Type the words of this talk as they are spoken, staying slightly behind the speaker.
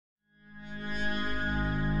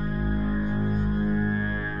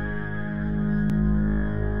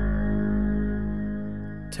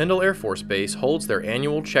Tyndall Air Force Base holds their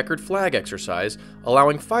annual checkered flag exercise,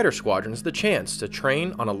 allowing fighter squadrons the chance to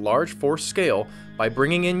train on a large force scale by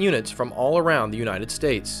bringing in units from all around the United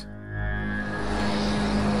States.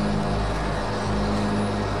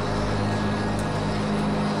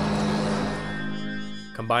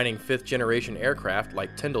 Combining 5th-generation aircraft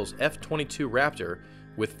like Tyndall's F-22 Raptor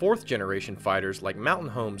with 4th-generation fighters like Mountain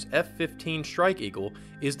Home's F-15 Strike Eagle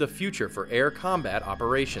is the future for air combat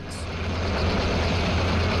operations.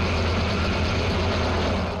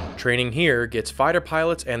 Training here gets fighter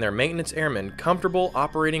pilots and their maintenance airmen comfortable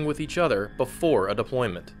operating with each other before a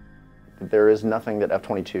deployment. There is nothing that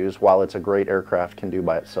F-22s, while it's a great aircraft, can do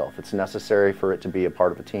by itself. It's necessary for it to be a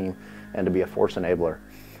part of a team and to be a force enabler.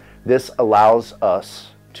 This allows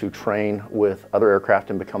us to train with other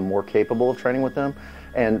aircraft and become more capable of training with them,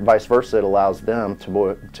 and vice versa, it allows them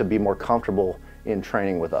to be more comfortable in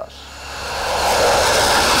training with us.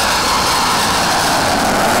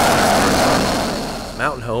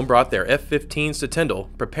 Mountain Home brought their F-15s to Tyndall,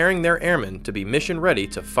 preparing their airmen to be mission ready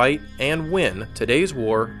to fight and win today's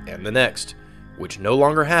war and the next, which no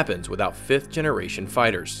longer happens without 5th-generation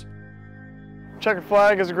fighters. Checkered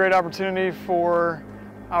flag is a great opportunity for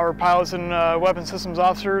our pilots and weapon systems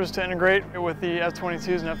officers to integrate with the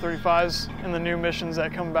F-22s and F-35s in the new missions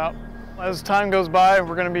that come about. As time goes by,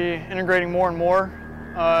 we're going to be integrating more and more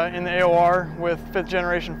in the AOR with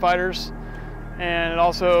 5th-generation fighters, and it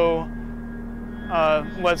also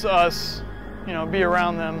lets us, be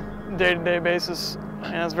around them day-to-day basis,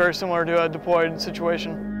 and it's very similar to a deployed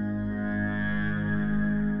situation.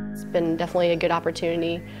 It's been definitely a good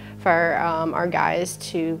opportunity for our guys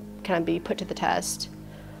to kind of be put to the test.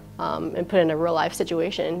 And put in a real life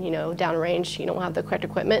situation, downrange, you don't have the correct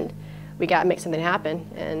equipment. We got to make something happen,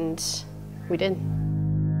 and we did.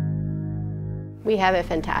 We have a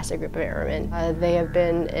fantastic group of airmen. They have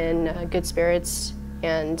been in good spirits,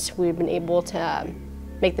 and we've been able to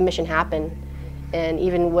make the mission happen. And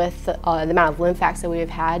even with the amount of LIMFACs that we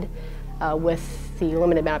have had, with the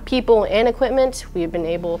limited amount of people and equipment, we've been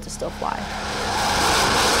able to still fly.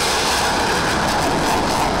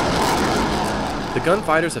 The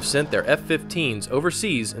gunfighters have sent their F-15s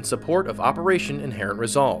overseas in support of Operation Inherent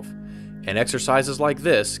Resolve, and exercises like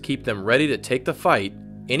this keep them ready to take the fight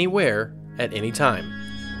anywhere at any time.